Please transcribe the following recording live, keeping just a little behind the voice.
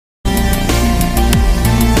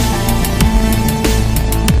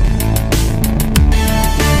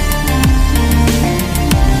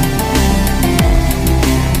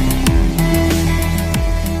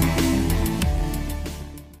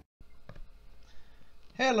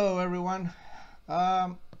Hello everyone,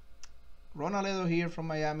 um, Ron Aledo here from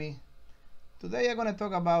Miami. Today I'm going to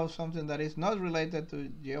talk about something that is not related to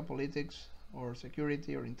geopolitics or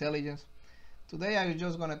security or intelligence. Today I'm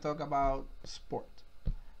just going to talk about sport,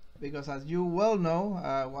 because as you well know,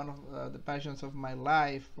 one of the passions of my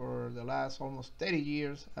life for the last almost 30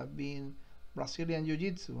 years have been Brazilian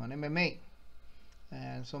Jujitsu and MMA.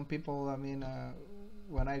 And some people,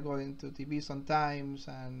 when I go into TV sometimes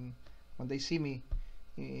and when they see me,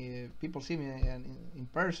 people see me in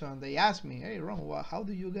person, they ask me, "Hey Ron, how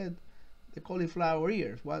do you get the cauliflower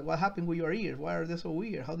ears? What happened with your ears? Why are they so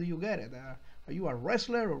weird? How do you get it? Are you a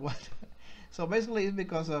wrestler or what?" So basically it's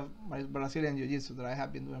because of my Brazilian Jiu-Jitsu that I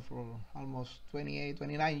have been doing for almost 28,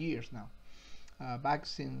 29 years now, back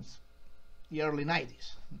since the early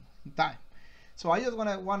 90s in time. So I just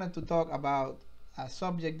wanted to talk about a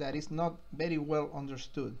subject that is not very well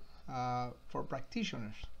understood for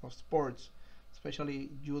practitioners of sports, especially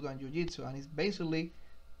judo and jiu-jitsu, and it's basically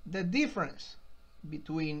the difference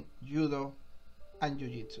between judo and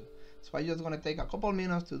jiu-jitsu. So I'm just going to take a couple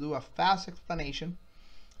minutes to do a fast explanation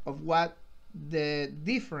of what the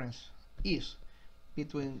difference is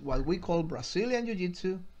between what we call Brazilian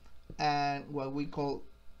jiu-jitsu and what we call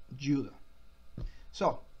judo.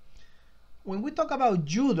 So when we talk about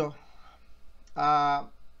judo, I'm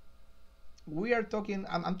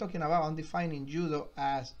defining judo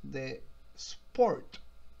as the sport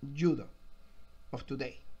judo of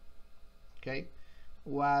today. Okay,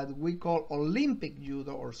 what we call Olympic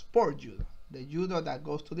judo or sport judo, the judo that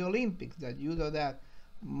goes to the Olympics, the judo that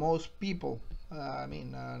most people,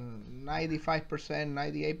 95%,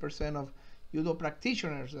 98% of judo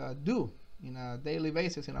practitioners do in a daily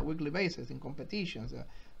basis, in a weekly basis, in competitions,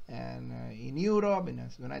 and in Europe, in the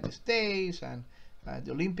United States, and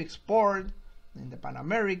the Olympic sport, in the Pan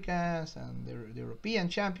Americans, and the European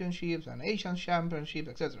championships, and Asian championships,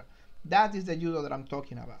 etc. That is the judo that I'm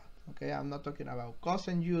talking about. Okay, I'm not talking about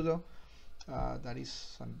Kosen judo. That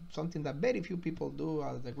is something that very few people do.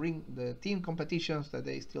 The team competitions that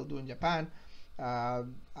they still do in Japan,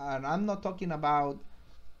 and I'm not talking about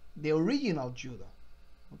the original judo.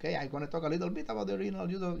 Okay, I'm going to talk a little bit about the original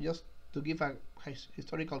judo just to give a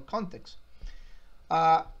historical context.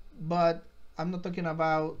 But I'm not talking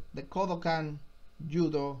about the Kodokan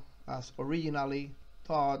judo as originally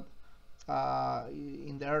taught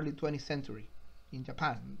in the early 20th century in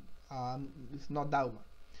Japan. It's not that one.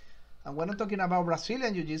 And when I'm talking about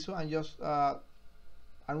Brazilian Jiu-Jitsu,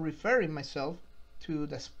 I'm referring myself to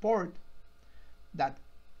the sport that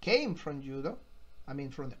came from judo.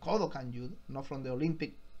 From the Kodokan judo, not from the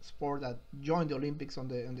Olympic sport that joined the Olympics in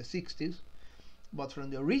the 60s, but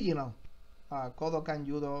from the original Kodokan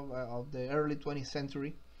judo of the early 20th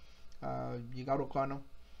century, Jigaro Kano,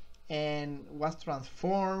 and was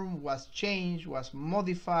transformed, was changed, was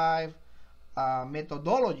modified.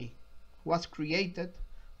 Methodology was created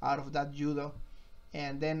out of that judo,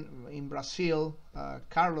 and then in Brazil,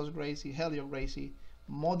 Carlos Gracie, Helio Gracie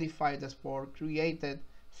modified the sport, created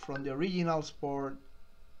from the original sport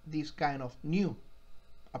this kind of new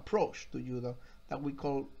approach to judo that we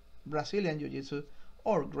call Brazilian Jiu-Jitsu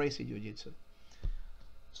or Gracie Jujitsu.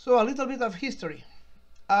 So a little bit of history,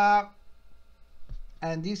 and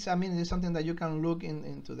this is something that you can look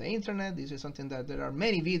into the internet. This is something that there are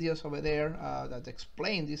many videos over there that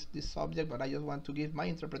explain this subject, but I just want to give my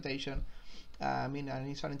interpretation. And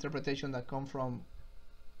it's an interpretation that comes from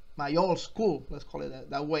my old school, let's call it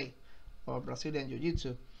that way, of Brazilian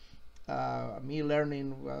Jiu-Jitsu. Me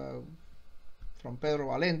learning from Pedro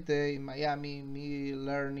Valente in Miami, me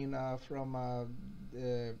learning from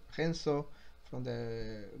Renzo, from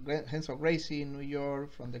the Renzo Gracie in New York,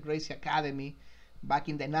 from the Gracie Academy back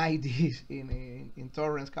in the 90s in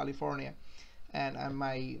Torrance, California, and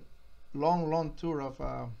my long tour of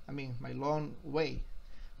my long way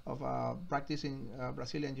of practicing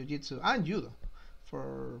Brazilian Jiu-Jitsu and Judo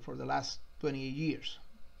for the last 28 years.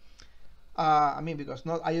 Because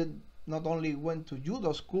I not only went to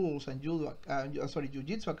judo schools and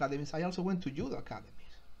Jiu-Jitsu academies, I also went to judo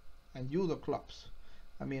academies and judo clubs.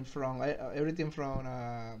 From everything from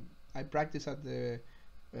I practiced at the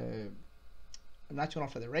National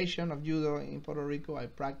Federation of Judo in Puerto Rico. I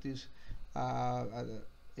practiced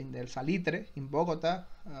in the Salitre in Bogota,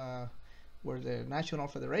 where the National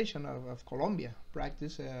Federation of Colombia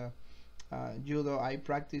practice judo. I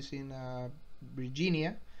practiced in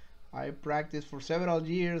Virginia. I practiced for several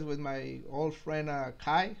years with my old friend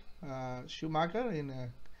Kai Schumacher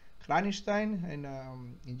in Kranichstein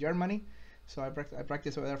in Germany. So I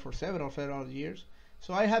practiced over there for several years.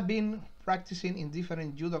 So I have been practicing in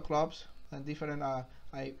different judo clubs and different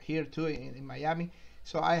here too in Miami.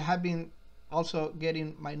 So I have been also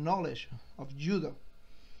getting my knowledge of judo,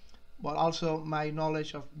 but also my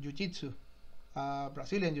knowledge of jiu-jitsu,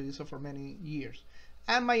 Brazilian Jiu-Jitsu for many years.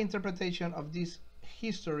 And my interpretation of this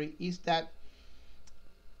history is that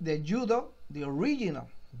the judo, the original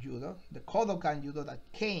judo, the Kodokan judo that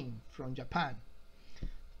came from Japan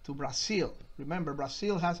to Brazil. Remember,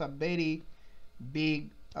 Brazil has a very big,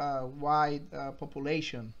 wide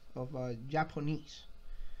population of Japanese.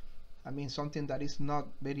 I mean, something that is not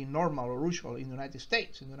very normal or usual in the United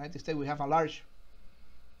States. In the United States, we have a large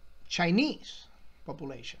Chinese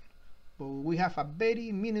population, but we have a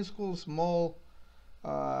very minuscule, small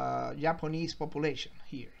Japanese population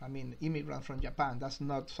here. I mean, immigrants from Japan. That's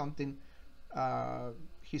not something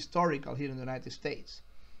historical here in the United States.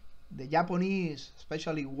 The Japanese,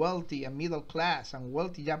 especially wealthy and middle class and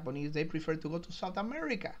wealthy Japanese, they prefer to go to South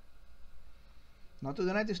America, not to the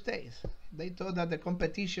United States. They thought that the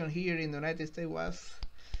competition here in the United States was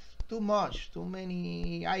too much, too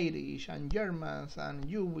many Irish and Germans and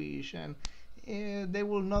Jewish, and they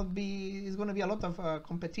will not be, it's going to be a lot of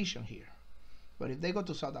competition here. But if they go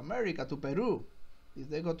to South America, to Peru, if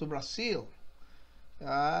they go to Brazil,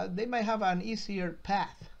 they might have an easier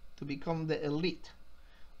path to become the elite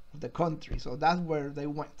of the country. So that's where they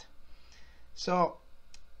went. So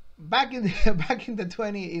back in the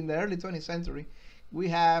early 20th century, we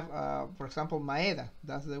have, for example, Maeda.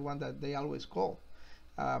 That's the one that they always call.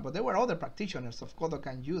 But there were other practitioners of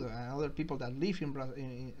Kodokan Judo and other people that live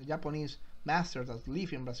in Japanese masters that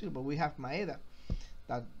live in Brazil. But we have Maeda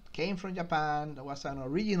that came from Japan, that was an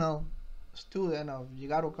original student of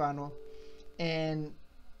Jigoro Kano, and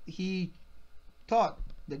he taught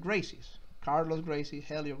the Gracies, Carlos Gracie,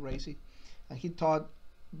 Helio Gracie, and he taught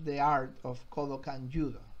the art of Kodokan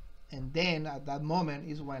Judo. And then at that moment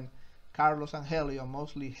is when Carlos and Helio,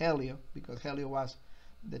 mostly Helio, because Helio was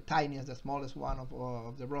the tiniest, the smallest one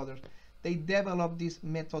of the brothers, they developed this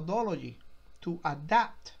methodology to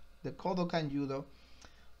adapt the Kodokan Judo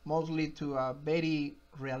mostly to very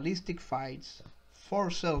realistic fights for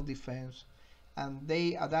self-defense, and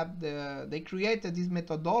they created this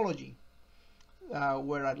methodology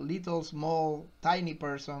where a little small tiny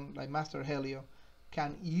person like Master Helio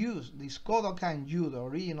can use this Kodokan Judo,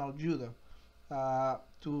 original Judo,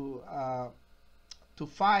 to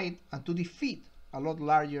fight and to defeat a lot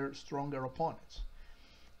larger, stronger opponents.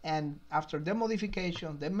 And after the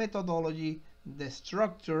modification, the methodology, the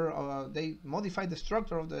structure, they modified the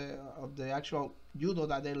structure of the actual judo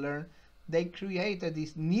that they learned. They created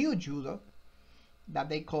this new judo that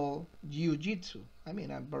they call Jiu-Jitsu. I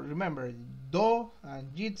mean, but remember, do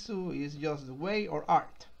and jitsu is just the way or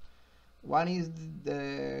art. One is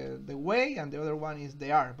the way and the other one is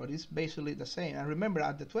the art, but it's basically the same. And remember,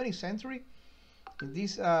 at the 20th century, in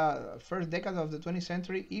this first decade of the 20th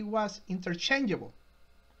century, it was interchangeable.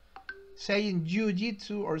 Saying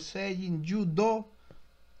Jiu-Jitsu or saying Judo,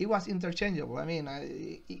 it was interchangeable. I mean,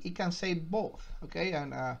 it can say both, okay?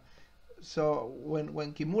 And so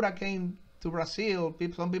when Kimura came to Brazil,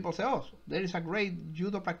 some people say, oh, there is a great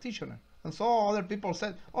Judo practitioner. And so other people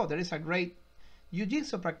said, oh, there is a great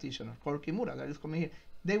Jiu-Jitsu practitioner called Kimura that is coming here.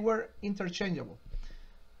 They were interchangeable.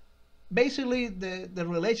 Basically, the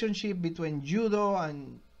relationship between Judo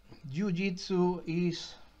and Jiu-Jitsu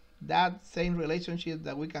is that same relationship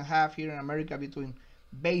that we can have here in America between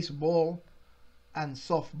baseball and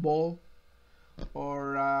softball.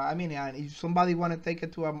 Or, I mean, if somebody want to take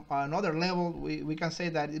it to another level, we can say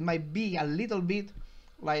that it might be a little bit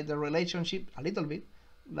like the relationship,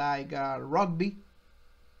 like rugby,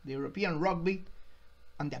 the European rugby,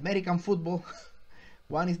 and the American football.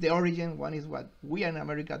 One is the origin, one is what we in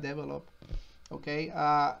America developed, okay?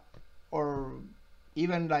 Or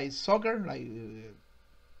even like soccer, like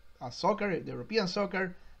soccer, the European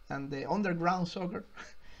soccer, and the underground soccer.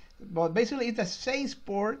 But basically, it's the same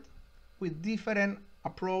sport with different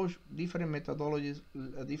approach, different methodologies,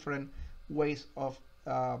 different ways of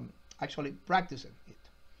actually practicing it.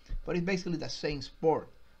 But it's basically the same sport,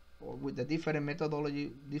 or with the different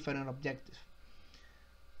methodology, different objectives.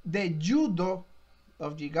 The Judo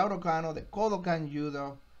of Jigoro Kano, the Kodokan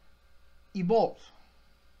Judo, evolved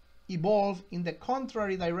in the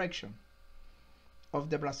contrary direction of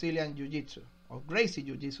the Brazilian Jiu-Jitsu, or Gracie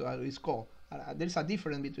Jujitsu as it's called. There's a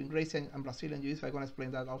difference between Gracie and Brazilian Jiu-Jitsu. I'm going to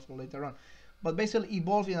explain that also later on. But basically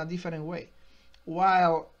evolved in a different way.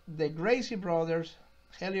 While the Gracie brothers,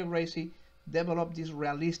 Helio Gracie, developed this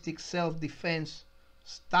realistic self-defense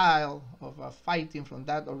style of fighting from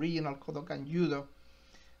that original Kodokan Judo.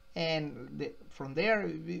 And from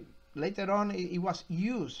there, later on, it was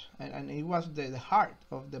used, and it was the heart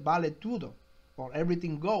of the ballet Judo, or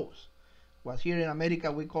everything goes, what here in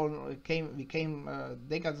America we call became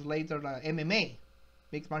decades later MMA,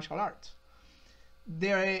 mixed martial arts.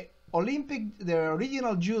 The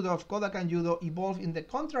original judo of Kodokan Judo evolved in the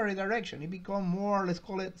contrary direction. It became more, let's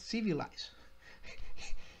call it, civilized.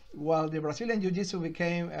 While the Brazilian Jiu-Jitsu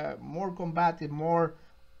became more combative, more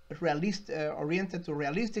oriented to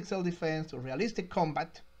realistic self-defense, to realistic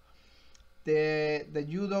combat, the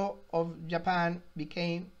Judo of Japan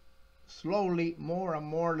became slowly more and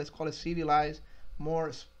more, let's call it, civilized,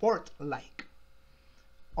 more sport-like.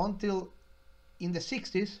 Until in the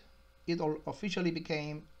 60s, it officially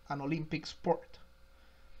became an Olympic sport.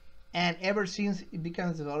 And ever since it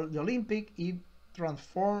became the Olympic, it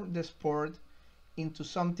transformed the sport into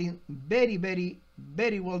something very, very,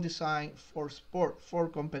 very well designed for sport, for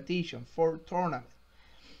competition, for tournament.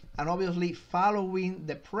 And obviously following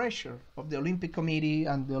the pressure of the Olympic Committee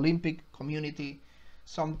and the Olympic community,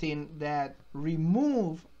 something that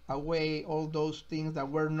removed away all those things that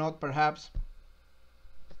were not perhaps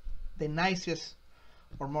the nicest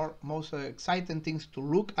or most exciting things to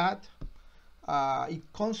look at. It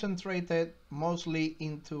concentrated mostly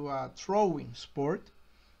into a throwing sport.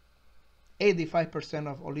 85%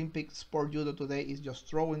 of Olympic sport judo today is just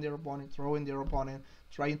throwing their opponent,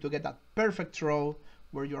 trying to get that perfect throw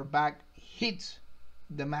where your back hits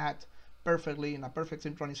the mat perfectly in a perfect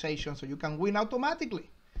synchronization, so you can win automatically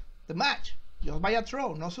the match just by a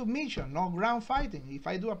throw, no submission, no ground fighting. If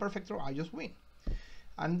I do a perfect throw, I just win.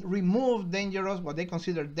 And remove dangerous, what they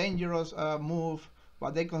consider dangerous move,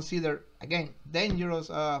 what they consider, again, dangerous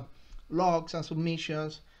locks and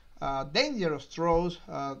submissions, dangerous throws,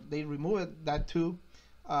 they removed that too.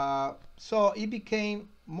 So it became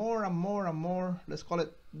more and more and more, let's call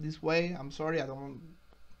it this way, I'm sorry, I don't,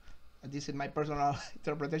 this is my personal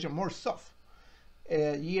interpretation, more soft,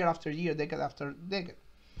 year after year, decade after decade.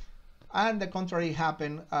 And the contrary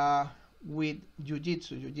happened with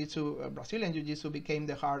Jiu-Jitsu. Brazilian Jiu-Jitsu became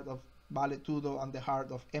the heart of Vale Tudo and the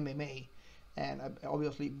heart of MMA, and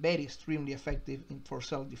obviously very extremely effective for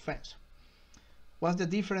self-defense. What's the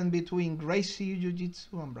difference between Gracie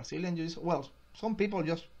Jujitsu and Brazilian Jiu-Jitsu? Well,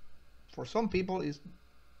 for some people it's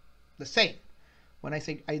the same. When I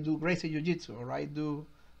say I do Gracie Jujitsu or I do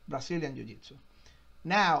Brazilian Jiu-Jitsu.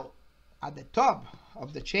 Now, at the top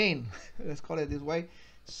of the chain, let's call it this way,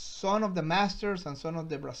 some of the masters and some of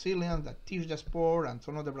the Brazilians that teach the sport and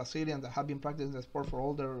some of the Brazilians that have been practicing the sport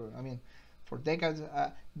for decades,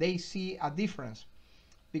 they see a difference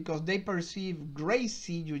because they perceive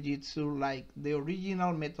Gracie Jiu-Jitsu like the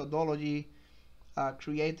original methodology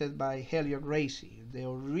created by Helio Gracie, the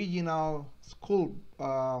original school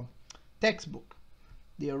textbook,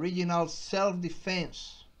 the original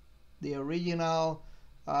self-defense, the original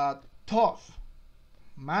tough,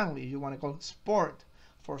 manly, you want to call it, sport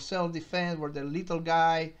for self-defense, where the little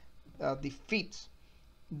guy defeats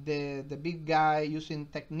the big guy using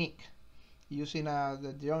technique, using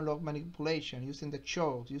the joint lock manipulation, using the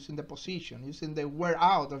choke, using the position, using the wear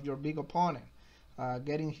out of your big opponent,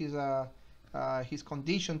 getting his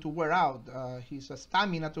condition to wear out, his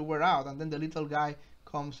stamina to wear out, and then the little guy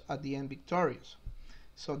comes at the end victorious.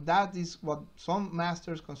 So that is what some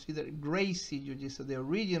masters consider Gracie Jiu-Jitsu, the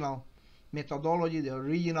original methodology, the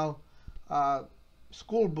original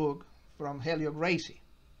school book from Helio Gracie.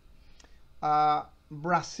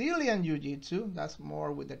 Brazilian Jiu-Jitsu, that's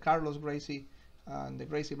more with the Carlos Gracie and the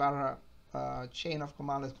Gracie Barra chain of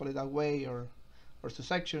command, let's call it that way, or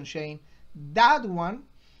succession chain. That one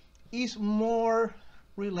is more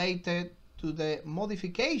related to the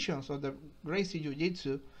modifications of the Gracie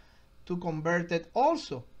Jiu-Jitsu to convert it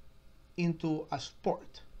also into a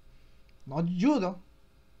sport. Not judo.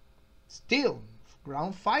 Still,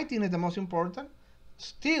 ground fighting is the most important.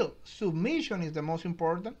 Still, submission is the most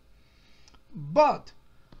important. But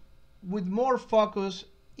with more focus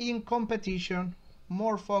in competition,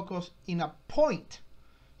 more focus in a point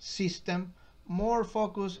system, more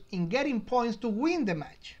focus in getting points to win the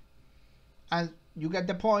match. And you get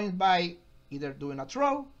the points by either doing a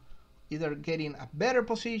throw, either getting a better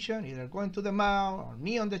position, either going to the mount, or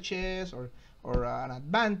knee on the chest, or an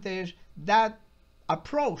advantage. That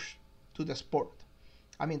approach to the sport,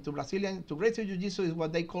 to Gracie Jiu-Jitsu is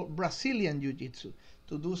what they call Brazilian Jiu-Jitsu,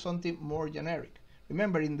 to do something more generic.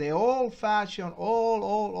 Remember, in the old-fashioned,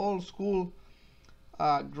 old school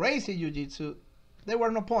Gracie Jiu-Jitsu, there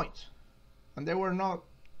were no points, and there were no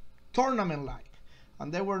tournament-like,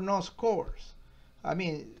 and there were no scores.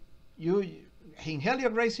 In Helio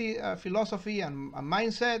Gracie philosophy and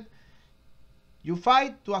mindset, you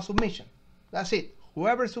fight to a submission. That's it.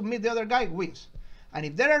 Whoever submits the other guy wins. And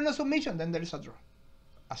if there are no submission, then there is a draw.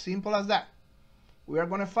 As simple as that. We are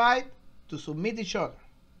going to fight to submit each other.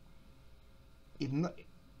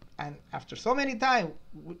 And after so many times,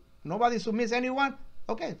 nobody submits anyone,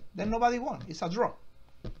 okay, then nobody won. It's a draw.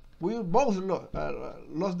 We both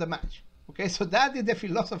lost the match. Okay, so that is the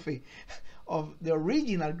philosophy of the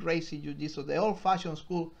original Gracie Jujitsu, the old-fashioned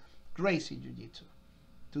school Gracie Jujitsu.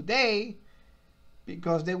 Today,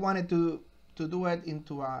 because they wanted to do it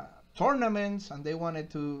into tournaments, and they wanted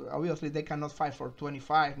to, obviously they cannot fight for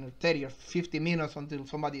 25, 30 or 50 minutes until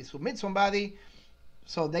somebody submits somebody.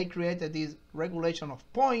 So they created this regulation of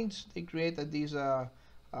points. They created this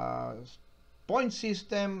point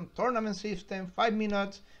system, tournament system, 5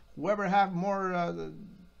 minutes. Whoever have more,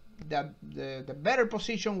 the better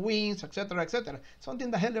position wins, etc., etc.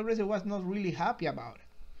 Something that Helio Gracie was not really happy about it.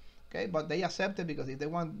 Okay, but they accepted, because if they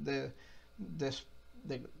want their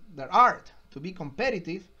art to be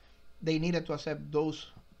competitive, they needed to accept those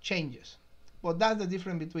changes. But that's the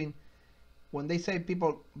difference between, when they say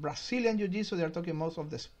people Brazilian Jiu-Jitsu, they're talking most of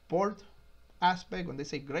the sport aspect. When they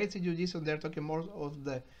say Gracie Jiu-Jitsu, they're talking more of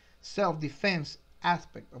the self-defense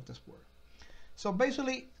aspect of the sport. So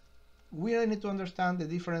basically, we need to understand the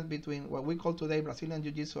difference between what we call today Brazilian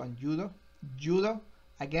Jiu-Jitsu and Judo. Judo,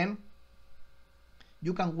 again,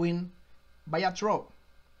 you can win by a throw,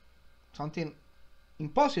 something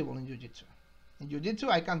impossible in Jiu-Jitsu. In Jiu-Jitsu,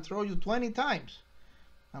 I can throw you 20 times.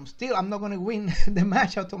 I'm not going to win the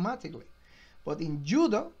match automatically. But in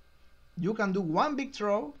Judo, you can do one big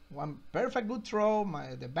throw, one perfect good throw,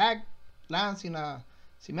 the back lands in a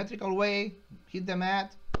symmetrical way, hit the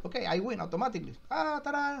mat, okay, I win automatically.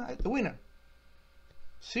 Ta-da, the winner.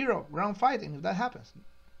 0 ground fighting if that happens.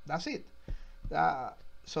 That's it.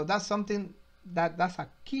 So that's something that's a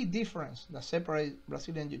key difference that separates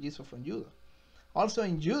Brazilian Jiu-Jitsu from Judo. Also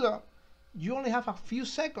in Judo, you only have a few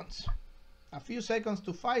seconds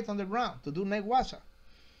to fight on the ground, to do newaza.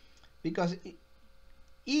 Because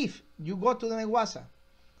if you go to the newaza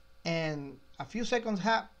and a few seconds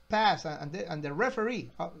have passed, and the referee,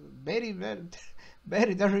 very, very,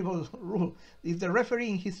 very terrible rule, if the referee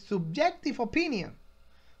in his subjective opinion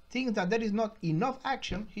thinks that there is not enough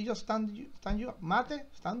action, he just stand you up. Mate,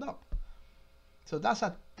 stand up. So that's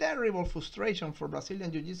a terrible frustration for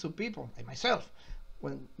Brazilian Jiu-Jitsu people, like myself.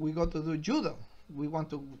 When we go to do Judo, we want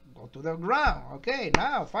to go to the ground. Okay,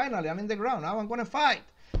 now finally I'm in the ground. Now I'm going to fight.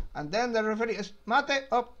 And then the referee is, Mate,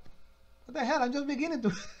 up. What the hell? I'm just beginning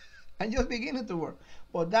to work.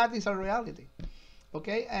 But that is a reality.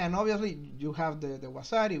 Okay, and obviously you have the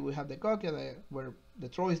wasari, we have the koke, where the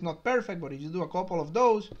throw is not perfect, but if you do a couple of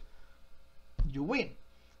those, you win.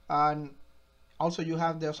 And also you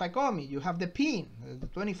have the osaikomi, you have the pin, the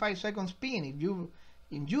 25 seconds pin. If you,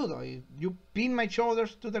 in Judo, if you pin my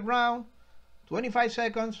shoulders to the ground, 25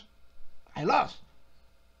 seconds, I lost.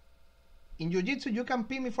 In Jiu-Jitsu, you can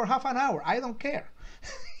pin me for half an hour. I don't care.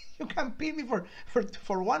 You can pin me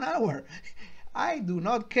for 1 hour. I do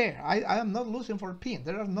not care. I am not losing for pin.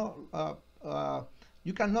 There are no,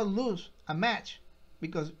 you cannot lose a match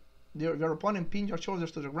because your opponent pinned your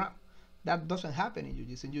shoulders to the ground. That doesn't happen in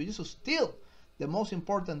Jiu-Jitsu. In Jiu-Jitsu, still the most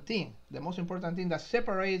important thing that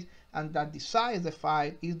separates and that decides the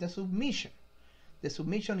fight is the submission. The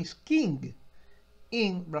submission is king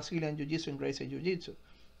in Brazilian Jiu-Jitsu and Gracie Jiu-Jitsu.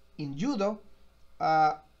 In Judo,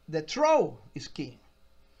 the throw is king.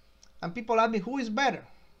 And people ask me, who is better?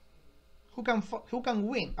 Who can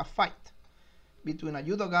win a fight between a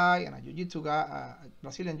Judo guy and a Jiu-Jitsu guy, a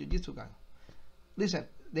Brazilian Jiu-Jitsu guy? Listen,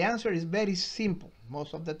 the answer is very simple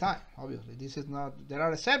most of the time. Obviously, this is not. There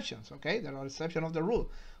are exceptions, okay? There are exceptions of the rule,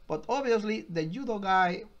 but obviously, the Judo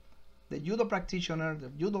guy, the Judo practitioner, the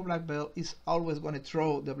Judo black belt is always going to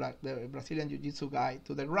throw the Brazilian Jiu-Jitsu guy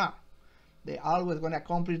to the ground. They're always going to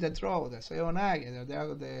accomplish the throw, the seonage.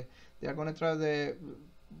 They are going to try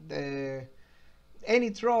the any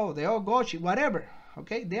throw, the ogochi, whatever.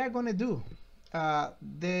 Okay, they are going to do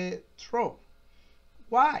the throw.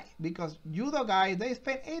 Why? Because Judo guys, they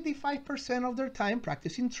spend 85% of their time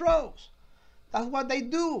practicing throws. That's what they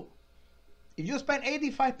do. If you spend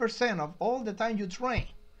 85% of all the time you train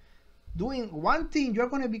doing one thing, you're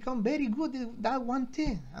going to become very good at that one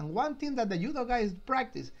thing. And one thing that the Judo guys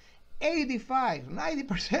practice 85,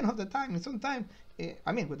 90% of the time, and sometimes,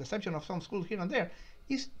 I mean, with the exception of some schools here and there,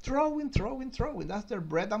 is throwing. That's their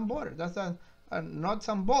bread and butter. That's nuts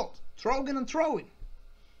and bolts. Throwing and throwing.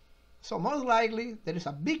 So most likely, there is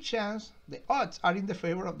a big chance, the odds are in the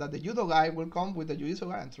favor of that the Judo guy will come with the Jiu-Jitsu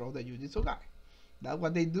guy and throw the Jiu-Jitsu guy. That's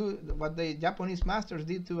what they do, what the Japanese masters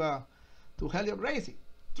did to Helio Gracie.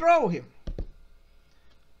 Throw him.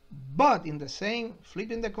 But in the same,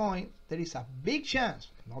 flipping the coin, there is a big chance,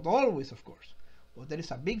 not always of course, but there is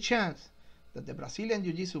a big chance that the Brazilian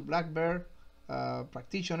Jiu-Jitsu black belt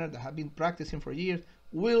practitioner that have been practicing for years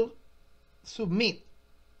will submit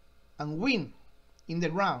and win in the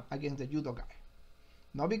ground against the judo guy.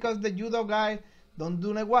 Not because the judo guy don't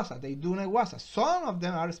do neguasa, they do neguasa. Some of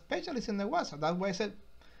them are specialists in neguasa. That's why I said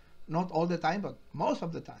not all the time, but most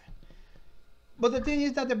of the time. But the thing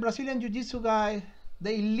is that the Brazilian Jiu-Jitsu guy,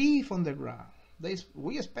 they live on the ground.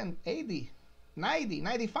 We spend 80, 90,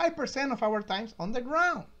 95% of our times on the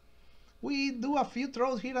ground. We do a few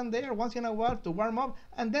throws here and there once in a while to warm up,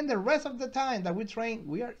 and then the rest of the time that we train,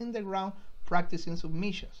 we are in the ground practicing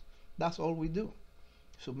submissions. That's all we do.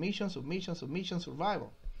 Submission, submission, submission,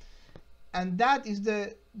 survival. And that is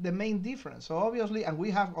the main difference. So obviously, and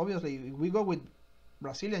we have, obviously, if we go with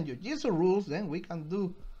Brazilian Jiu-Jitsu rules, then we can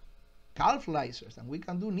do calf licers, and we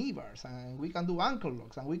can do knee bars, and we can do ankle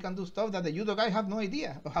locks, and we can do stuff that the judo guy have no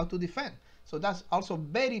idea of how to defend. So that's also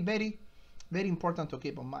very, very, very important to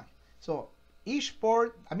keep in mind. So each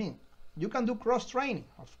sport, I mean, you can do cross-training.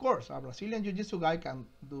 Of course, a Brazilian Jiu-Jitsu guy can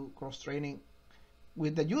do cross-training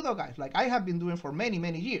with the judo guys, like I have been doing for many,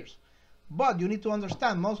 many years. But you need to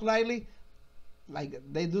understand, most likely, like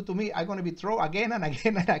they do to me, I'm going to be thrown again and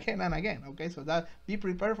again and again and again. Okay, so that be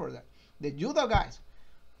prepared for that. The judo guys,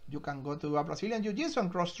 you can go to a Brazilian Jiu-Jitsu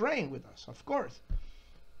and cross-train with us, of course.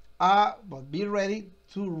 But be ready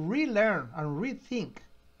to relearn and rethink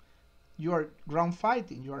your ground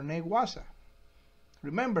fighting, your neguasa.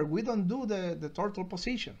 Remember, we don't do the turtle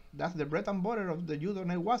position. That's the bread and butter of the judo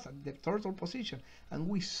neguasa, the turtle position. And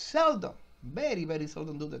we seldom, very, very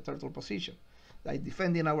seldom do the turtle position. Like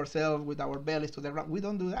defending ourselves with our bellies to the ground. We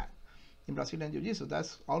don't do that in Brazilian Jiu-Jitsu.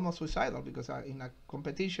 That's almost suicidal, because in a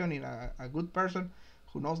competition, in a good person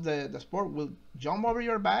who knows the sport will jump over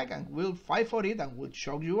your back and will fight for it and will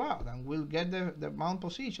choke you out and will get the mount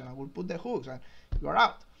position and will put the hooks and you are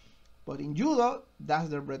out. But in judo, that's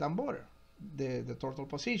their bread and butter, the turtle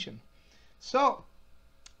position. So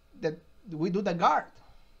we do the guard.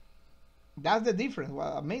 That's the difference.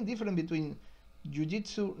 Well, the main difference between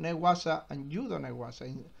Jiu-Jitsu neguasa and judo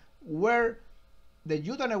neguasa, where the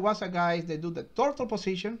judo neguasa guys, they do the turtle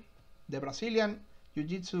position. The Brazilian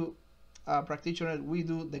Jiu-Jitsu practitioners, we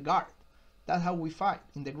do the guard. That's how we fight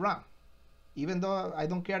in the ground. Even though I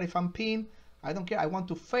don't care if I'm pinned, I don't care. I want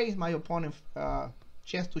to face my opponent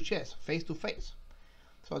chest to chest, face to face.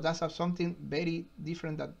 So that's something very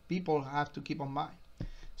different that people have to keep in mind.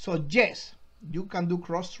 So yes, you can do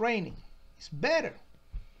cross training. It's better.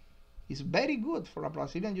 It's very good for a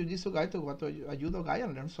Brazilian Jiu-Jitsu guy to go to a judo guy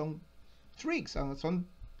and learn some tricks and some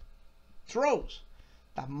throws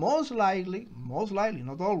that most likely,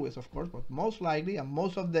 not always of course, but most likely, and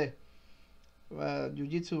most of the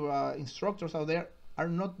Jiu-Jitsu instructors out there are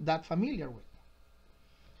not that familiar with.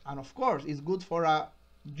 And of course, it's good for a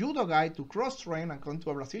judo guy to cross-train and come to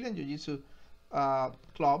a Brazilian Jiu-Jitsu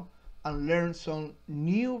club and learn some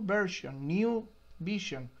new version, new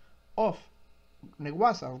vision of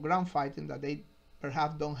neguasa, of ground fighting, that they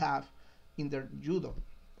perhaps don't have in their judo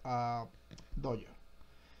dojo.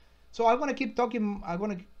 So I'm gonna keep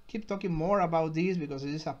talking more about this because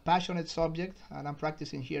it is a passionate subject, and I'm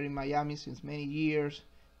practicing here in Miami since many years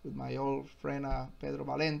with my old friend Pedro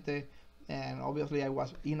Valente. And obviously I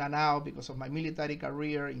was in and out because of my military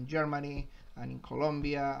career in Germany and in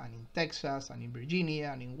Colombia and in Texas and in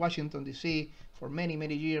Virginia and in Washington, D.C. for many,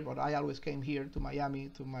 many years. But I always came here to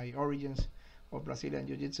Miami, to my origins of Brazilian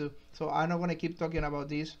Jiu-Jitsu. So I'm not going to keep talking about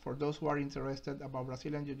this for those who are interested about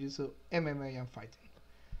Brazilian Jiu-Jitsu, MMA, and fighting.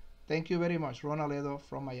 Thank you very much. Ron Aledo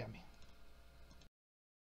from Miami.